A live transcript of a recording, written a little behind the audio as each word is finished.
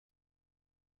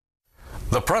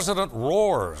The president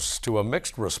roars to a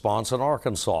mixed response in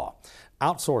Arkansas.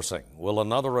 Outsourcing will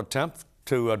another attempt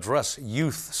to address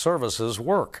youth services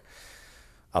work.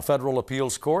 A federal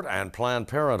appeals court and Planned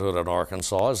Parenthood in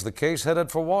Arkansas is the case headed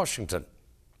for Washington.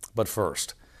 But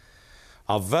first,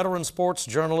 a veteran sports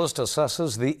journalist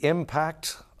assesses the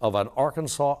impact of an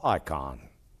Arkansas icon.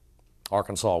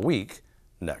 Arkansas Week,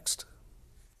 next.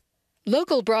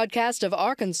 Local broadcast of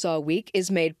Arkansas Week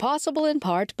is made possible in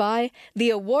part by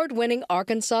the award-winning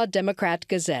Arkansas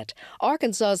Democrat-Gazette,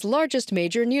 Arkansas's largest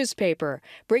major newspaper,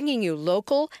 bringing you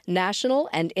local, national,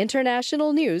 and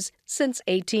international news since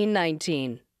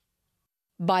 1819.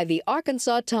 By the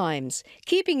Arkansas Times,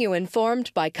 keeping you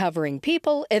informed by covering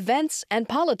people, events, and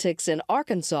politics in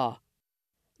Arkansas.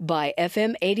 By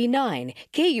FM 89,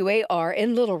 KUAR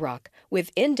in Little Rock, with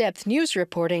in-depth news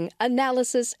reporting,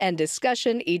 analysis, and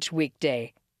discussion each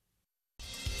weekday.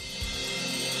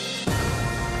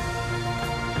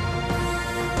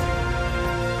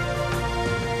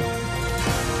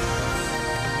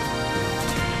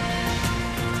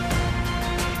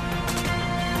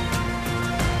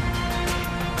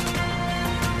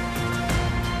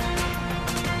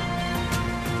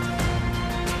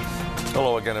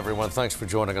 Hello again, everyone. Thanks for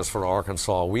joining us for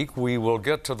Arkansas Week. We will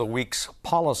get to the week's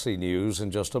policy news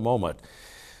in just a moment.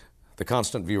 The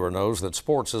constant viewer knows that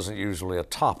sports isn't usually a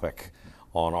topic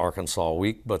on Arkansas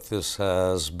Week, but this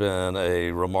has been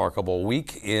a remarkable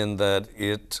week in that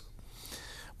it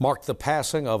marked the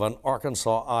passing of an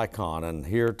Arkansas icon. And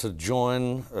here to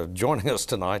joining us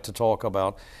tonight to talk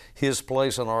about his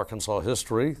place in Arkansas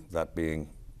history, that being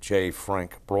J.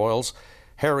 Frank Broyles,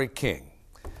 Harry King.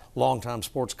 Longtime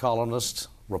sports columnist,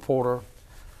 reporter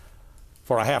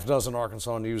for a half dozen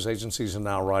Arkansas news agencies and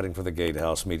now writing for the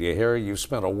Gatehouse Media. Harry, you've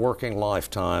spent a working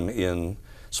lifetime in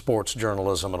sports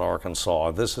journalism in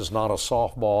Arkansas. This is not a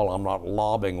softball. I'm not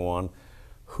lobbing one.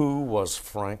 Who was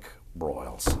Frank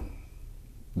Broyles?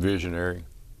 Visionary.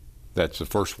 That's the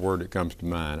first word that comes to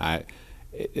mind.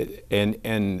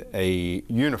 And a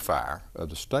unifier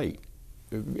of the state.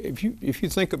 If you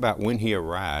think about when he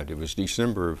arrived, it was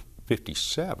December of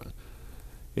 57.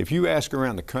 If you ask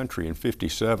around the country in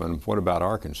 57, what about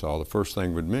Arkansas, the first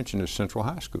thing we'd mention is Central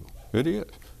High School. It is.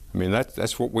 I mean,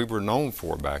 that's what we were known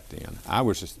for back then. I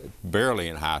was just barely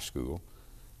in high school,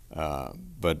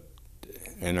 and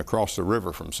across the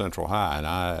river from Central High, and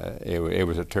it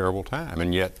was a terrible time.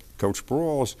 And yet, Coach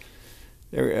Broyles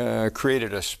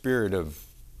created a spirit of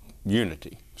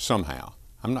unity somehow.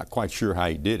 I'm not quite sure how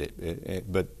he did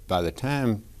it, but by the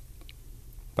time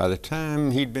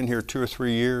he'd been here 2 or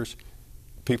 3 years,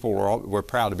 people were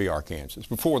proud to be Arkansans.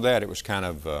 Before that, it was kind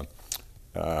of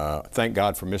thank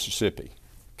God for Mississippi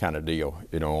kind of deal,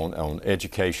 you know, on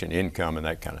education, income, and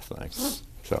that kind of thing.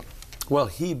 So, well,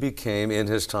 he became, in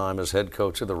his time as head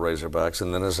coach of the Razorbacks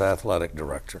and then as athletic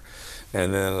director,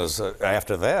 and then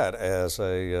after that as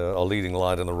a leading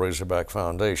light in the Razorback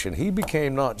Foundation. He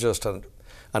became not just an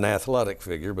athletic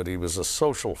figure, but he was a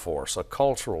social force, a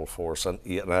cultural force, an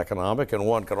economic, and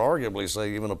one could arguably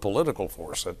say even a political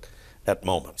force at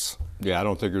moments. Yeah, I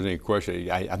don't think there's any question.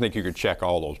 I think you could check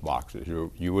all those boxes.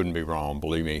 You wouldn't be wrong,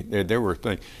 believe me. There were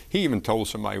things. He even told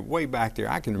somebody way back there,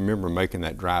 I can remember making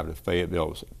that drive to Fayetteville. It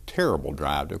was a terrible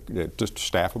drive just to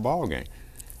staff a ball game.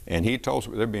 And he told us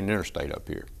there'd be an interstate up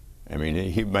here. I mean,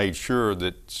 he made sure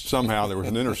that somehow there was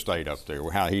an interstate up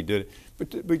there, how he did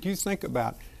it. But you think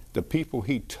about the people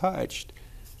he touched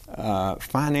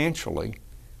financially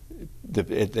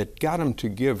that got him to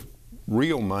give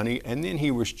real money, and then he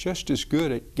was just as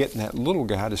good at getting that little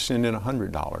guy to send in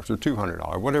 $100 or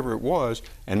 $200, whatever it was,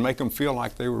 and make them feel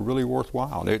like they were really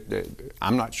worthwhile.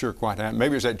 I'm not sure quite how.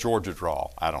 Maybe it was that Georgia draw.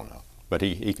 I don't know, but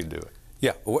he could do it.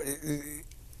 Yeah.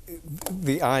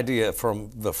 The idea from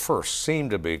the first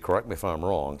seemed to be, correct me if I'm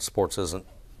wrong, sports isn't,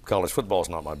 college football's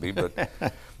not my beat, but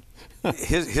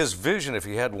his vision, if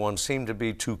he had one, seemed to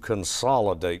be to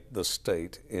consolidate the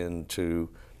state into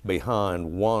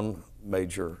behind one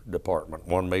major department,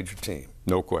 one major team.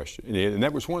 No question. And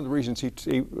that was one of the reasons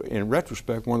in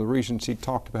retrospect, one of the reasons he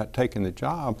talked about taking the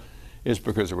job is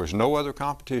because there was no other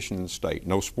competition in the state,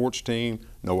 no sports team,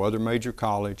 no other major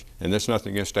college, and that's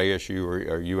nothing against ASU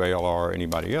or UALR or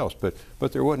anybody else, but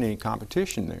there wasn't any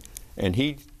competition there. And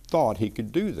he thought he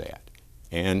could do that.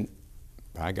 And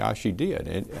by gosh, he did.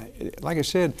 And like I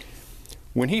said,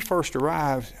 when he first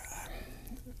arrived,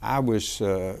 I was,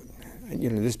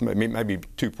 this may be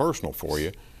too personal for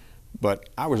you, but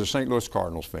I was a St. Louis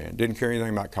Cardinals fan. Didn't care anything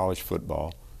about college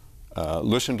football.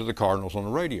 Listened to the Cardinals on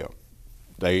the radio.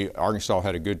 Arkansas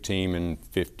had a good team in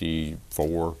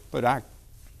 '54, but I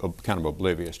kind of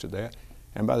oblivious to that.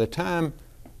 And by the time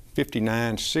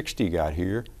 '59, '60 got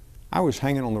here, I was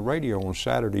hanging on the radio on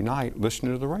Saturday night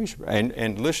listening to the race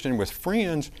and listening with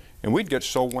friends, and we'd get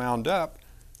so wound up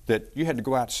that you had to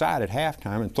go outside at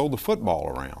halftime and throw the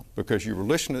football around because you were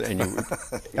listening and you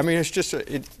I mean, it's just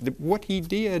what he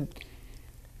did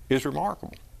is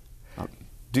remarkable.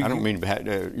 I don't mean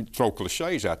to throw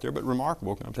cliches out there, but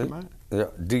remarkable comes to mind. Yeah.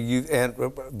 Do you? And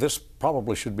this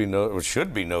probably should be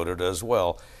noted as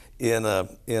well. In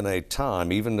a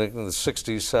time, even in the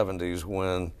 60s, 70s,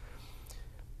 when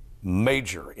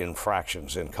major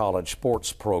infractions in college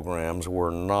sports programs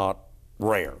were not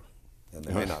rare, and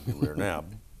they may not be rare now,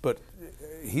 but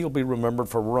he'll be remembered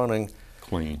for running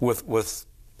clean with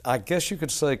I guess you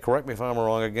could say, correct me if I'm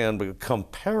wrong again, but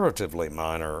comparatively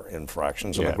minor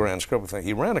infractions in the grand scope of things.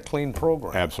 He ran a clean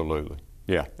program. Absolutely,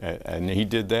 yeah, and he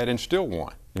did that and still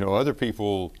won. You know, other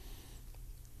people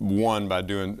won by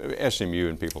doing SMU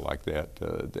and people like that.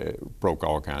 They broke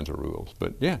all kinds of rules,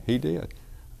 but yeah, he did.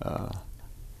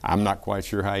 I'm not quite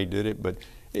sure how he did it, but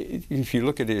if you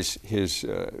look at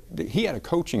he had a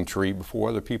coaching tree before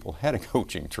other people had a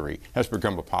coaching tree. That's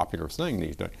become a popular thing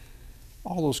these days.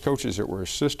 All those coaches that were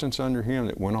assistants under him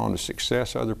that went on to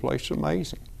success other places,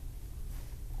 amazing.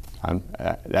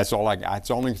 That's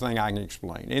the only thing I can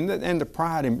explain. And the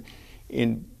pride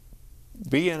in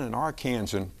being an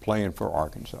Arkansan playing for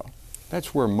Arkansas.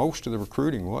 That's where most of the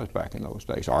recruiting was back in those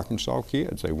days. Arkansas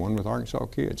kids, they won with Arkansas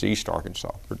kids, East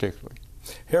Arkansas particularly.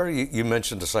 Harry, you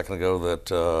mentioned a second ago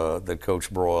that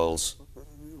Coach Broyles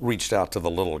reached out to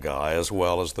the little guy as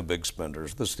well as the big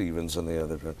spenders, the Stevens and the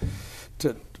other,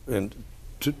 to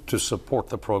support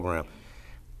the program.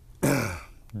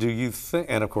 Do you think?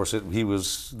 And of course, he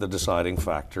was the deciding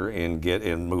factor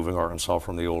in moving Arkansas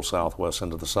from the old Southwest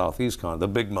into the Southeast the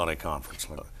big money conference.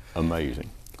 Amazing.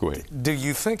 Go ahead. Do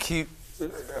you think he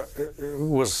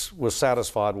was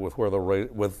satisfied with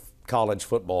with college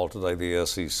football today, the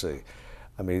SEC?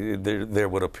 I mean, there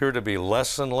would appear to be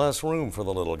less and less room for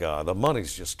the little guy. The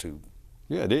money's just too.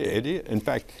 Yeah, it is. In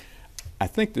fact, I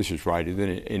think this is right.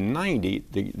 In '90,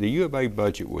 the U of A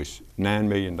budget was $9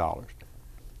 million.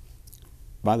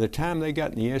 By the time they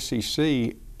got in the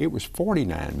SEC, it was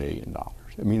 $49 million.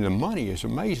 I mean, the money is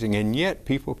amazing, and yet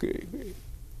people.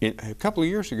 A couple of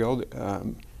years ago,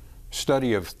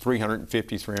 study of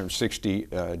 350, 360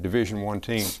 Division I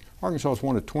teams, Arkansas was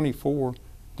one of 24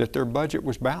 that their budget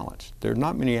was balanced. There are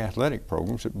not many athletic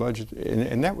programs that budget,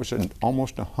 and that was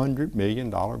almost $100 million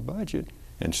budget.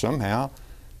 And somehow,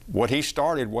 what he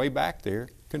started way back there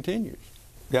continues.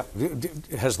 Yeah.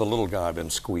 Has the little guy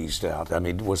been squeezed out? I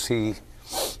mean, was he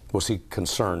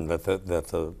concerned that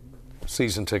the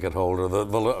season ticket holder,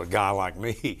 the guy like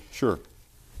me, sure,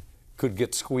 could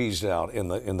get squeezed out in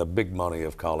the big money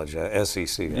of college,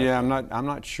 SEC? Yeah, I'm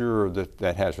not sure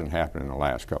that hasn't happened in the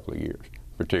last couple of years.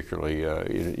 Particularly,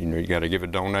 you got to give a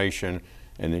donation,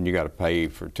 and then you got to pay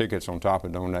for tickets on top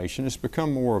of donation. It's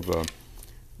become more of a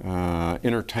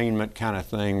entertainment kind of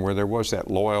thing where there was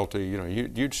that loyalty. You know,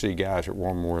 you'd see guys at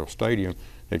War Memorial Stadium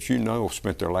that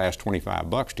spent their last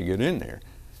 $25 to get in there.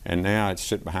 And now it's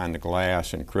sit behind the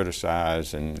glass and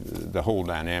criticize, and the whole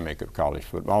dynamic of college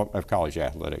football, of college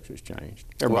athletics has changed.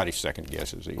 Everybody second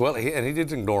guesses it. Well, he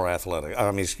didn't ignore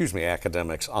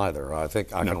academics either. I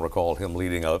think I can recall him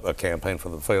leading a campaign for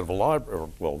the Fayetteville Library,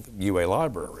 UA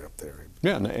Library up there.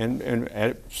 Yeah, and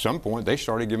at some point they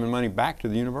started giving money back to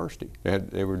the university.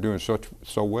 They were doing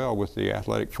so well with the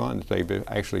athletic fund that they've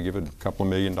actually given a couple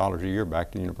of $1 million a year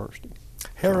back to the university.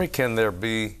 Harry, can there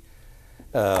be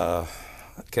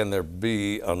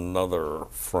another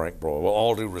Frank Broyles? Well,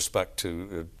 all due respect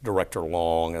to Director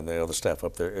Long and the other staff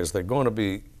up there, is there going to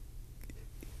be,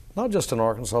 not just in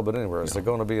Arkansas but anywhere, is there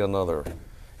going to be another?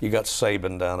 You got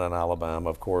Saban down in Alabama,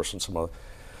 of course, and some other,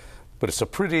 but it's a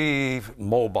pretty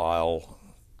mobile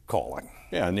calling.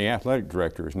 Yeah, and the athletic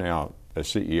director is now a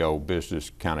CEO,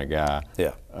 business kind of guy.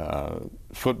 Yeah.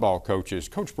 Football coaches,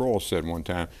 Coach Broyles said one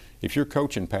time, if you're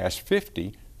coaching past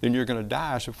 50, then you're going to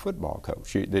die as a football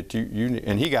coach.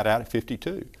 And he got out at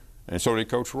 52, and so did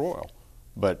Coach Royal.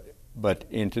 But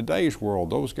in today's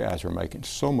world, those guys are making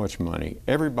so much money.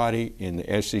 Everybody in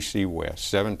the SEC West,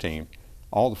 17,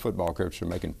 all the football coaches are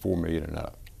making $4 million and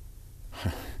up.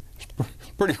 It's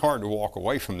pretty hard to walk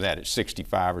away from that at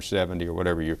 65 or 70 or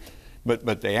whatever you're.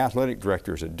 But the athletic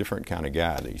director is a different kind of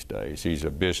guy these days. He's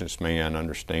a businessman,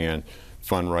 understand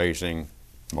fundraising,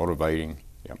 motivating.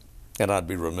 And I'd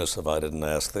be remiss if I didn't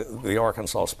ask, the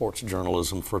Arkansas sports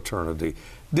journalism fraternity,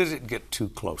 did it get too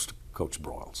close to Coach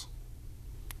Broyles?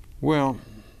 Well,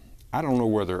 I don't know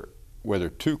whether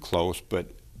too close, but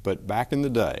back in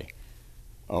the day,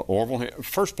 Orville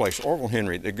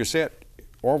Henry, the Gazette,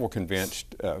 Orville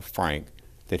convinced Frank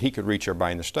that he could reach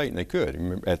everybody in the state, and they could.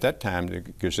 Remember, at that time, the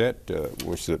Gazette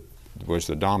was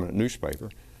the dominant newspaper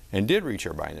and did reach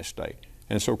everybody in the state.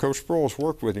 And so Coach Broyles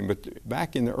worked with him, but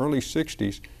back in the early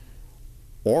 60s,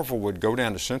 Orville would go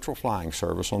down to Central Flying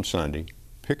Service on Sunday,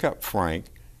 pick up Frank,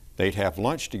 they'd have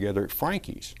lunch together at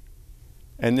Frankie's,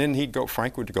 and then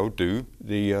Frank would go do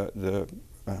the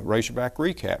Razorback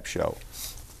recap show.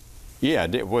 Yeah,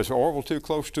 was Orville too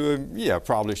close to him? Yeah,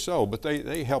 probably so, but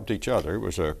they helped each other. It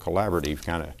was a collaborative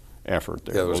kind of effort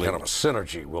there. Yeah, it was kind of a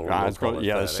synergy, we'll call it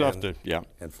that. Something, yeah.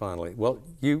 And finally, well,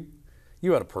 you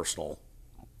had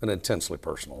an intensely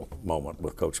personal moment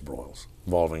with Coach Broyles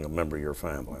involving a member of your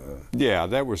family. Yeah,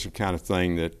 that was the kind of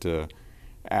thing that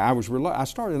I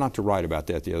started not to write about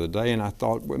that the other day, and I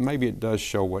thought, well, maybe it does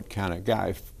show what kind of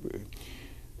guy.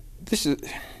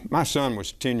 My son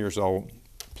was 10 years old,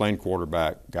 playing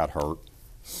quarterback, got hurt,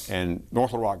 and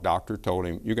North Little Rock doctor told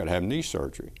him, you got to have knee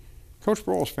surgery. Coach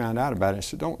Broyles found out about it and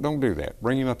said, don't do that.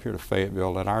 Bring him up here to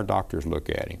Fayetteville, let our doctors look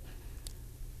at him.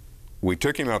 We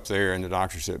took him up there, and the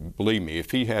doctor said, believe me,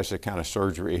 if he has the kind of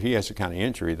surgery, if he has the kind of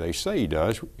injury they say he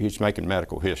does, he's making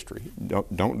medical history.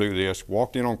 Don't do this.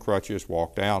 Walked in on crutches,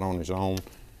 walked out on his own.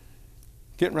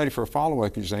 Getting ready for a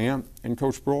follow-up exam, and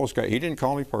Coach Broyles he didn't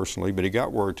call me personally, but he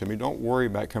got word to me, don't worry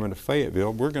about coming to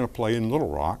Fayetteville. We're going to play in Little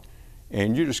Rock,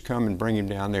 and you just come and bring him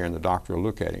down there, and the doctor will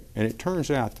look at him. And it turns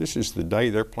out this is the day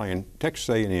they're playing Texas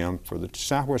A&M for the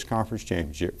Southwest Conference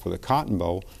Championship for the Cotton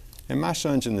Bowl, and my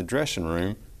son's in the dressing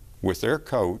room with their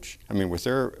coach, with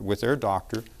their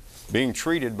doctor, being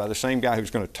treated by the same guy who's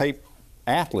going to tape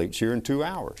athletes here in 2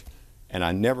 hours. And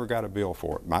I never got a bill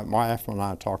for it. My wife and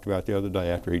I talked about it the other day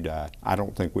after he died. I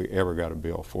don't think we ever got a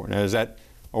bill for it. Now, is that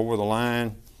over the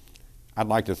line? I'd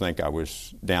like to think I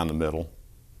was down the middle,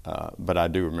 but I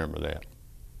do remember that.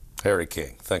 Harry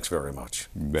King, thanks very much.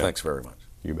 You bet. Thanks very much.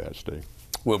 You bet, Steve.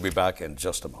 We'll be back in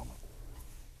just a moment.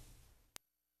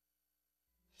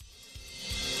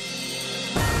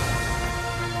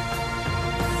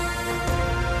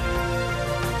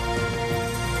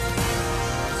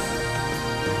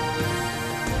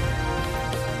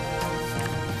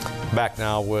 Back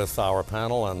now with our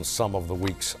panel and some of the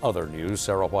week's other news.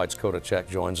 Sarah White's Kodachek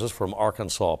joins us from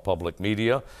Arkansas Public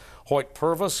Media. Hoyt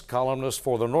Purvis, columnist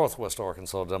for the Northwest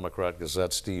Arkansas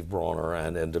Democrat-Gazette, Steve Brawner,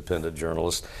 and independent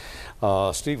journalist.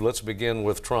 Steve, let's begin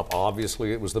with Trump.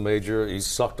 Obviously, it was he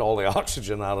sucked all the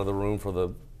oxygen out of the room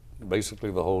for basically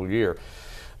the whole year.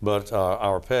 But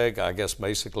our peg, I guess,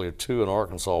 basically 2 in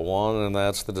Arkansas, 1, and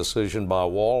that's the decision by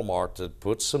Walmart to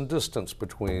put some distance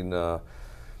between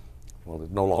well,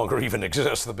 it no longer even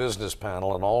exists, the business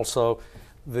panel, and also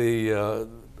the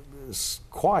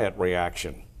quiet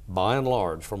reaction, by and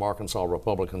large, from Arkansas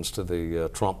Republicans to the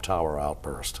Trump Tower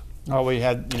outburst. Oh, we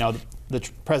had,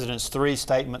 the president's 3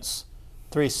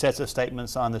 sets of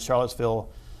statements on the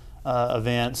Charlottesville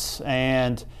events,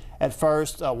 and at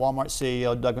first, Walmart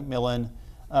CEO Doug McMillon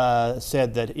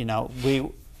said that,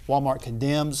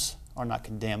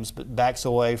 Walmart but backs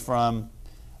away from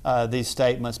these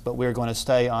statements, but we're going to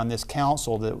stay on this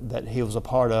council that he was a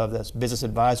part of, that's Business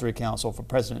Advisory Council for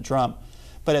President Trump.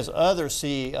 But as other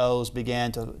CEOs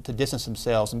began to distance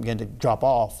themselves and began to drop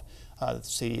off, the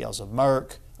CEOs of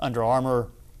Merck, Under Armour,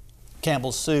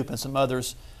 Campbell's Soup, and some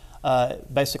others,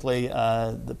 basically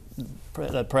the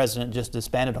president just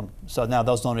disbanded them. So now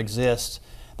those don't exist.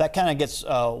 That kind of gets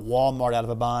Walmart out of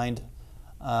a bind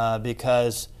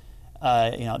because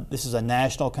this is a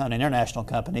national company, international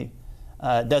company.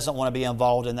 Doesn't want to be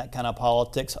involved in that kind of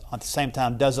politics. At the same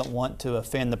time, doesn't want to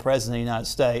offend the President of the United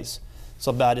States.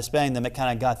 So by disbanding them, it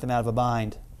kind of got them out of a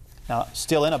bind. Now,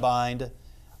 still in a bind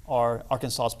are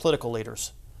Arkansas's political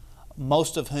leaders,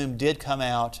 most of whom did come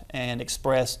out and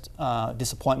expressed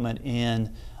disappointment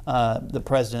in the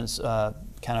President's kind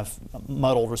of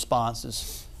muddled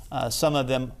responses. Some of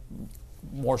them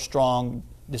more strong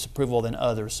disapproval than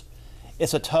others.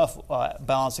 It's a tough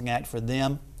balancing act for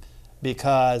them,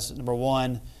 because number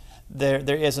one,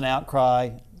 there is an outcry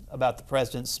about the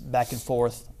president's back and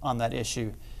forth on that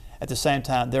issue. At the same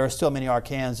time, there are still many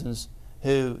Arkansans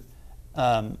who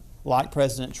like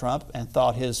President Trump and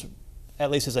thought at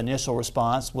least his initial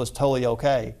response was totally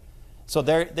okay. So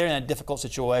they're in a difficult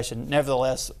situation.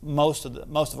 Nevertheless, most of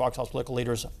Arkansas political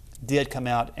leaders did come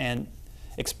out and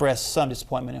express some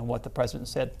disappointment in what the president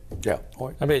said. Yeah.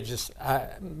 I mean,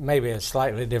 maybe a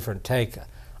slightly different take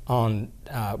on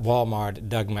Walmart,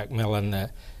 Doug McMillon,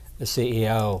 the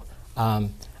CEO.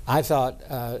 I thought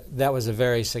that was a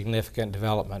very significant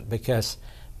development because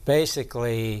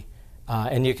basically,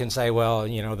 and you can say, well,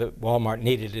 that Walmart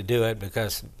needed to do it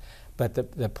but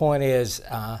the point is,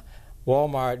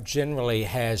 Walmart generally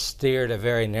has steered a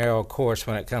very narrow course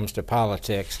when it comes to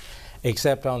politics,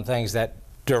 except on things that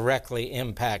directly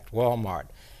impact Walmart.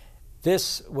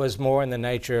 This was more in the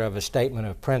nature of a statement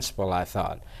of principle, I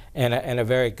thought, and a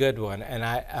very good one. And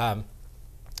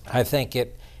I think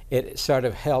it sort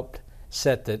of helped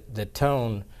set the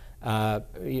tone. On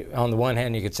the one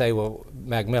hand, you could say, well,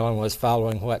 Macmillan was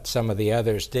following what some of the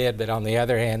others did, but on the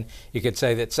other hand, you could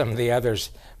say that some of the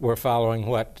others were following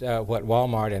what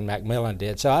Walmart and Macmillan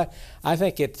did. So I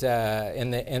think it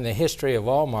in the history of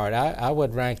Walmart, I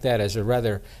would rank that as a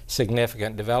rather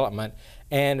significant development.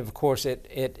 And of course,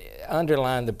 it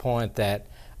underlined the point that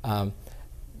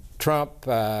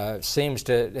Trump seems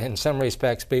to, in some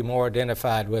respects, be more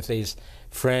identified with these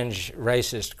fringe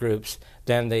racist groups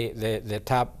than the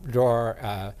top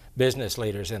drawer business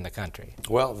leaders in the country.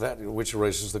 Well, which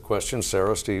raises the question,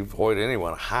 Sarah, Steve, Hoyt,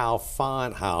 anyone, how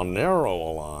fine, how narrow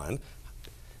a line,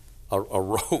 a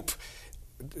rope,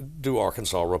 do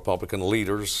Arkansas Republican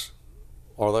leaders,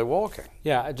 are they walking?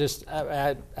 Yeah,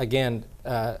 again,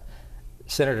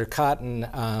 Senator Cotton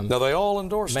now they all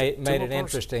endorsed made an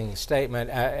interesting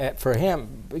statement. For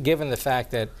him, given the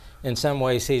fact that in some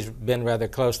ways he's been rather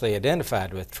closely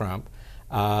identified with Trump,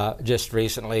 just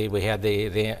recently we had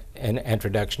the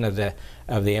introduction of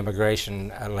the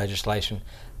immigration legislation.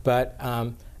 But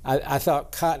I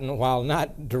thought Cotton, while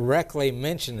not directly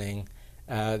mentioning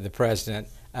the president,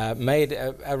 made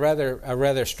a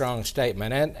rather strong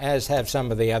statement, and as have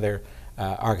some of the other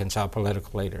Arkansas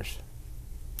political leaders.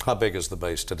 How big is the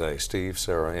base today, Steve,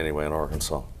 Sarah, anyway, in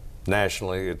Arkansas?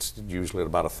 Nationally, it's usually at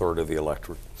about a third of the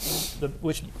electorate.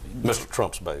 Mr.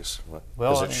 Trump's base.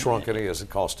 Well, has it shrunk any? Has it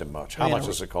cost him much? How much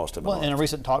does it cost him? Well, in a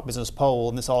recent Talk Business poll,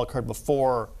 and this all occurred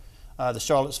before the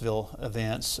Charlottesville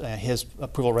events, his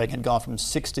approval rating had gone from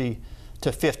 60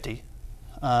 to 50.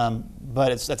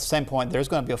 But it's at the same point, there's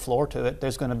going to be a floor to it.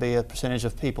 There's going to be a percentage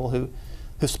of people who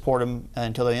support him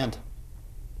until the end.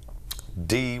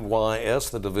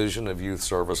 DYS, the Division of Youth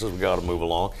Services, we've got to move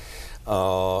along.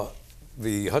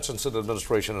 The Hutchinson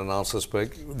administration announced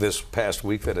this past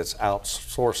week that it's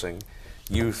outsourcing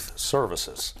youth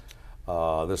services.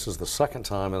 This is the second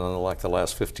time in like the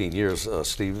last 15 years,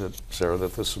 Steve, Sarah,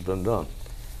 that this has been done.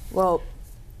 Well,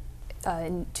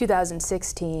 in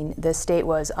 2016, the state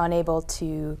was unable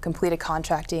to complete a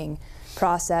contracting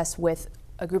process with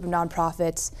a group of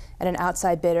nonprofits and an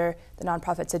outside bidder. The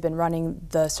nonprofits had been running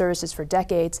the services for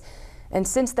decades. And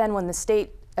since then, when the state,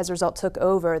 as a result, took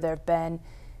over, there have been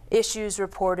issues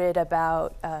reported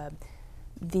about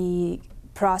the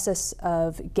process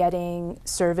of getting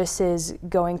services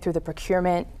going through the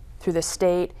procurement through the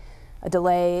state, a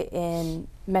delay in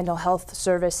mental health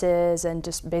services and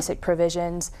just basic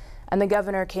provisions. And the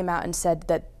governor came out and said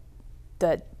that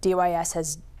the DYS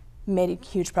has made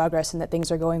huge progress and that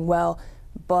things are going well.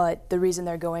 But the reason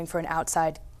they're going for an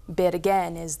outside bid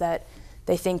again is that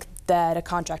they think that a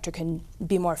contractor can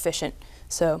be more efficient.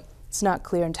 So it's not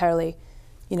clear entirely,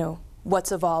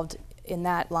 what's evolved in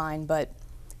that line, but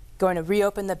going to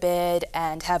reopen the bid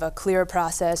and have a clear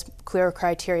process, clear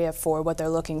criteria for what they're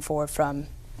looking for from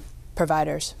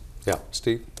providers. Yeah,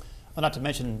 Steve? Well, not to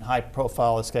mention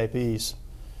high-profile escapees.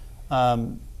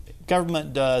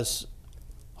 Government does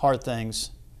hard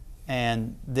things,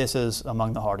 and this is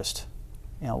among the hardest.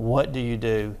 What do you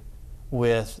do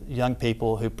with young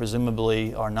people who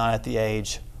presumably are not at the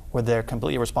age where they're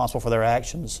completely responsible for their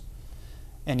actions,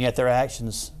 and yet their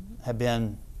actions have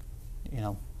been,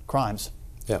 crimes?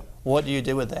 Yeah. What do you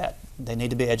do with that? They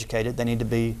need to be educated. They need to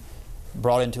be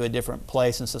brought into a different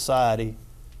place in society.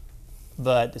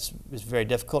 But it's very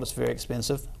difficult. It's very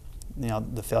expensive.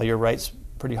 The failure rate's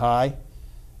pretty high.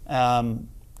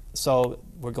 So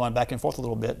we're going back and forth a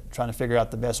little bit, trying to figure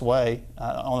out the best way.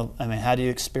 How do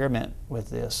you experiment with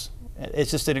this?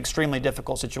 It's just an extremely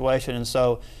difficult situation, and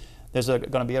so there's going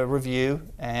to be a review,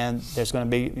 and there's going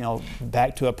to be,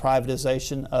 back to a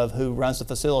privatization of who runs the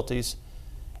facilities.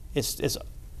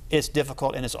 It's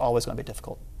difficult, and it's always going to be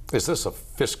difficult. Is this a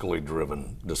fiscally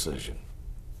driven decision?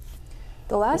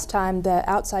 The last time the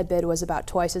outside bid was about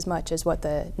twice as much as what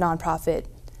the nonprofits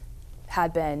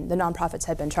had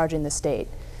been charging the state.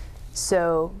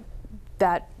 So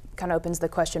that kind of opens the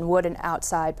question, would an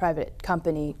outside private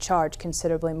company charge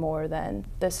considerably more than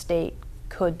the state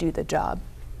could do the job?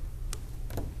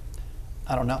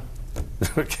 I don't know.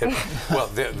 Okay. Well,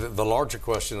 the larger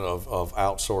question of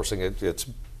outsourcing, it's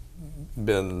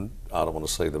been, I don't want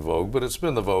to say the vogue, but it's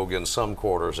been the vogue in some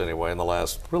quarters anyway in the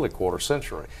last really quarter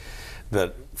century,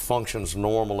 that functions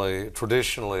normally,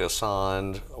 traditionally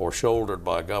assigned or shouldered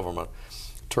by government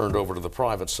turned over to the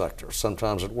private sector.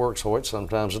 Sometimes it works, Hoyt,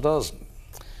 sometimes it doesn't.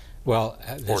 Well,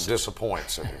 or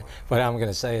disappoints anyway. What I'm going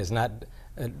to say is not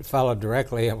followed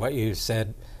directly on what you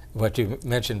said, what you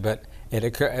mentioned, but it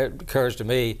occurs to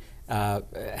me,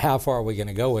 how far are we going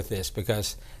to go with this?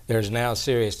 Because there's now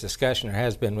serious discussion, or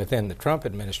has been within the Trump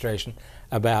administration,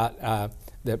 about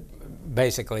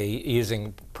basically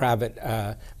using private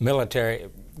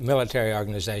military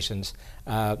organizations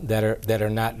that are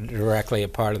not directly a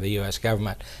part of the U.S.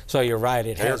 government. So you're right.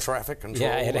 It Air has traffic control.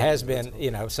 Yeah, it has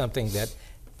been, something that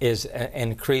is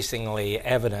increasingly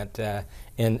evident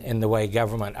in the way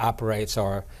government operates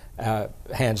or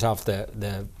hands off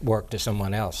the work to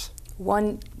someone else.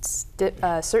 One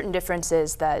certain difference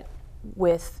is that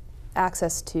with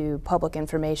access to public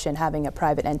information, having a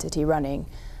private entity running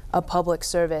a public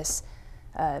service,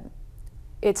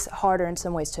 it's harder in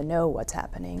some ways to know what's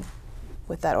happening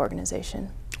with that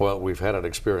organization. Well, we've had an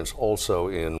experience also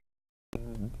in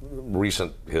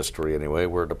recent history anyway,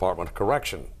 where Department of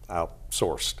Correction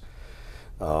outsourced.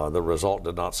 The result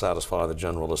did not satisfy the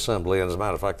General Assembly, and as a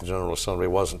matter of fact, the General Assembly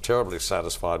wasn't terribly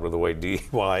satisfied with the way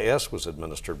DYS was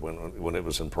administered when it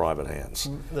was in private hands.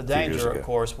 The danger, of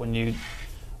course, when you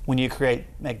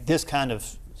make this kind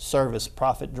of service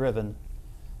profit-driven,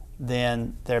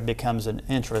 then there becomes an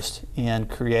interest in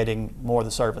creating more of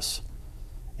the service,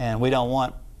 and we don't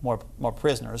want more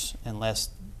prisoners unless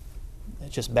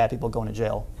it's just bad people going to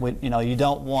jail. You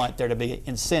don't want there to be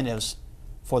incentives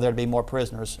for there to be more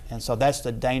prisoners, and so that's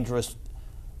the dangerous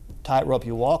tightrope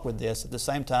you walk with this. At the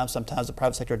same time, sometimes the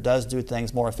private sector does do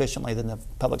things more efficiently than the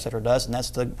public sector does,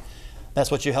 and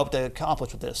that's what you hope to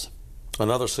accomplish with this.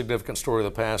 Another significant story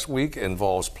of the past week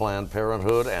involves Planned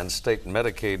Parenthood and state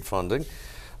Medicaid funding.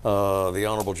 The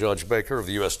Honorable Judge Baker of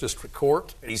the U.S. District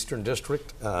Court, Eastern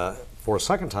District, for a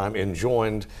second time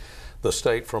enjoined the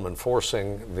state from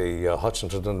enforcing the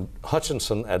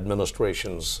Hutchinson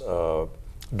administration's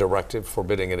directive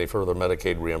forbidding any further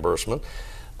Medicaid reimbursement.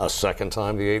 A second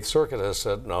time, the Eighth Circuit has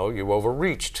said, no, you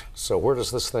overreached. So where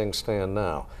does this thing stand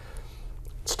now?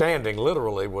 Standing,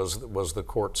 literally, was the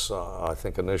court's, I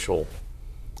think, initial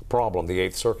problem, the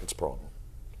Eighth Circuit's problem.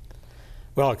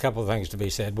 Well, a couple of things to be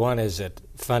said. One is that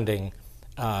funding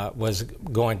was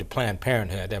going to Planned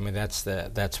Parenthood. I mean, that's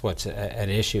what's at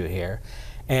issue here.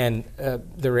 And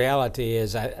the reality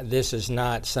is this is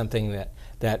not something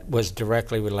that was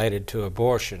directly related to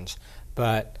abortions,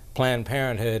 but Planned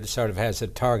Parenthood sort of has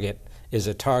is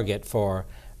a target for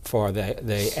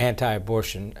the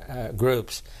anti-abortion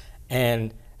groups.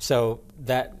 And so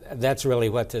that's really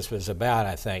what this was about,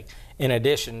 I think. In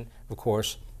addition, of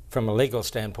course, from a legal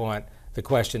standpoint, the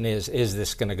question is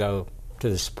this going to go to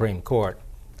the Supreme Court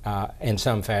in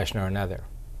some fashion or another?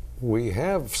 We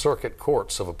have circuit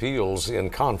courts of appeals in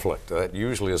conflict. That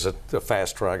usually is a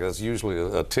fast track. That's usually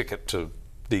a ticket to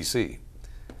D.C.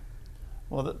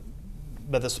 Well,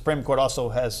 but the Supreme Court also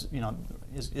has,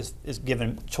 is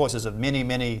given choices of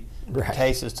many right.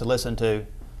 cases to listen to.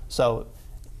 So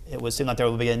it would seem like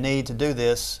there would be a need to do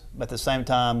this, but at the same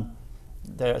time,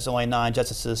 there's only 9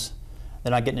 justices.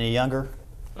 They're not getting any younger,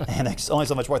 and there's only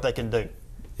so much work they can do.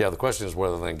 Yeah, the question is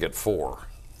whether they can get 4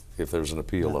 if there's an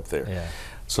appeal up there. Yeah.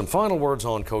 Some final words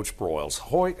on Coach Broyles.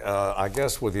 Hoyt, I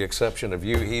guess with the exception of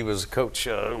you, he was coach,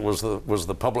 was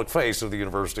the public face of the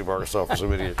University of Arkansas for so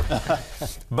many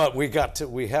years. But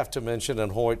we have to mention,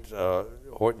 and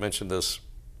Hoyt mentioned this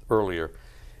earlier,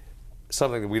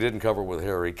 something that we didn't cover with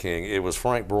Harry King. It was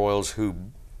Frank Broyles who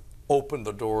opened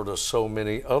the door to so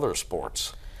many other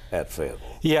sports at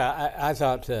Fayetteville. Yeah, I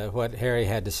thought what Harry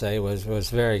had to say was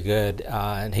very good,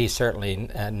 and he certainly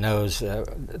knows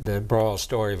the Broyles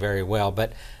story very well.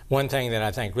 But one thing that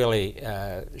I think really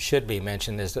should be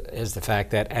mentioned is the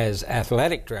fact that as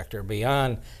athletic director,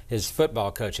 beyond his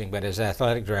football coaching, but as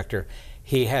athletic director,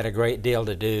 he had a great deal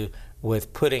to do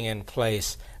with putting in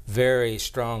place very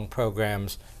strong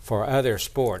programs for other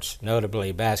sports,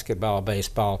 notably basketball,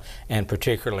 baseball, and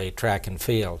particularly track and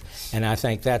field. And I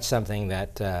think that's something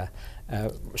that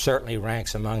certainly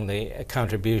ranks among the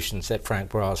contributions that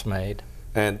Frank Broyles made.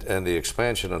 And the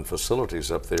expansion and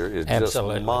facilities up there is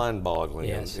Absolutely. Just mind-boggling.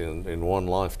 Yes. in one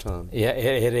lifetime. Yeah,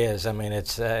 it is. I mean,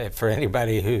 it's for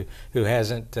anybody who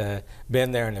hasn't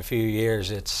been there in a few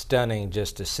years, it's stunning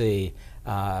just to see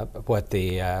what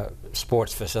the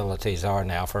sports facilities are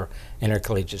now for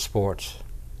intercollegiate sports.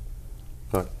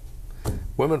 Right.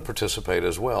 Women participate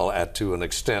as well to an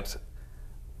extent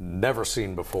never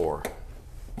seen before.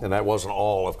 And that wasn't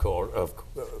all of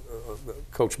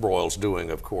Coach Broyles' doing,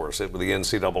 of course. The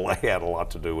NCAA had a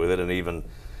lot to do with it, and even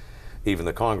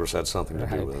the Congress had something to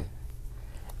do with it.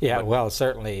 Yeah, but, well,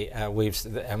 certainly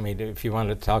I mean, if you want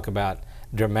to talk about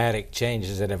dramatic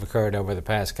changes that have occurred over the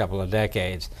past couple of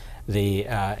decades, the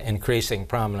increasing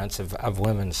prominence of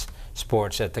women's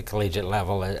sports at the collegiate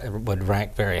level would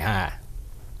rank very high.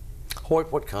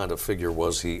 Hoyt, what kind of figure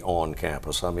was he on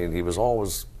campus? I mean, he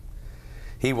was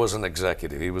an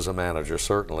executive. He was a manager,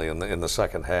 certainly, in the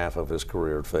second half of his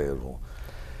career at Fayetteville.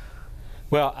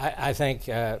 Well, I think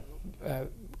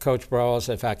Coach Broyles,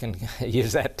 if I can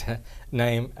use that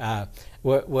name,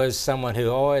 was someone who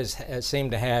always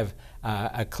seemed to have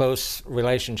a close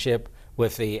relationship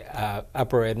with the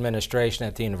upper administration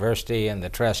at the university and the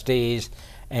trustees,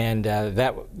 and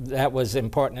that was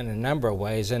important in a number of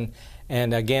ways.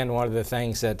 And again, one of the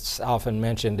things that's often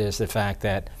mentioned is the fact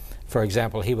that, for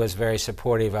example, he was very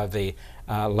supportive of the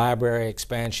library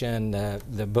expansion,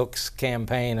 the books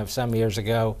campaign of some years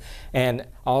ago, and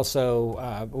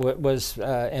also was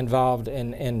involved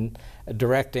in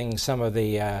directing some of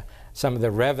the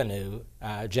revenue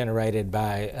generated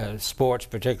by sports,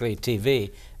 particularly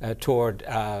TV, toward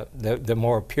the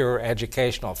more pure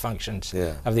educational functions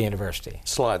of the university.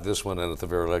 Slide this one in at the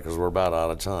very last, because we're about out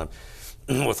of time.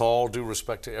 With all due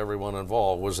respect to everyone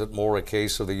involved, was it more a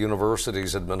case of the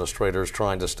university's administrators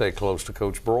trying to stay close to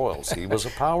Coach Broyles? He was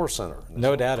a power center.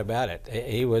 No doubt about it.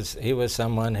 He was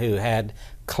someone who had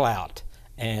clout,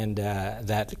 and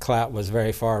that clout was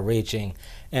very far-reaching.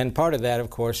 And part of that, of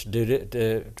course, due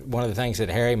to one of the things that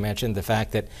Harry mentioned, the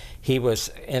fact that he was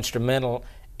instrumental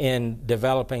in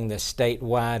developing the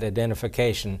statewide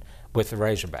identification with the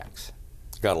Razorbacks.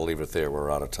 Got to leave it there. We're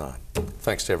out of time.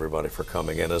 Thanks to everybody for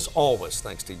coming in. As always,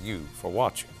 thanks to you for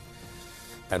watching.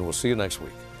 And we'll see you next week.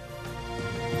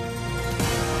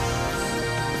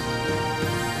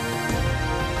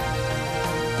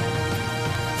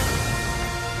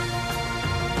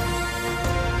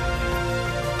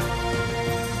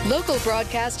 Local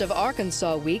broadcast of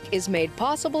Arkansas Week is made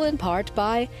possible in part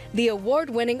by the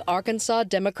award-winning Arkansas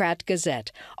Democrat-Gazette,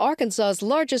 Arkansas's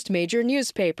largest major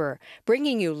newspaper,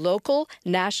 bringing you local,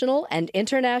 national, and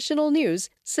international news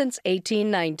since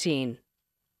 1819.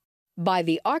 By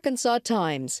the Arkansas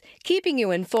Times, keeping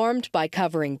you informed by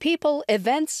covering people,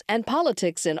 events, and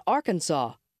politics in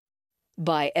Arkansas.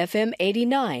 By FM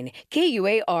 89,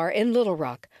 KUAR in Little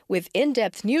Rock, with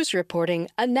in-depth news reporting,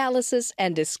 analysis,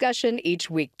 and discussion each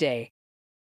weekday.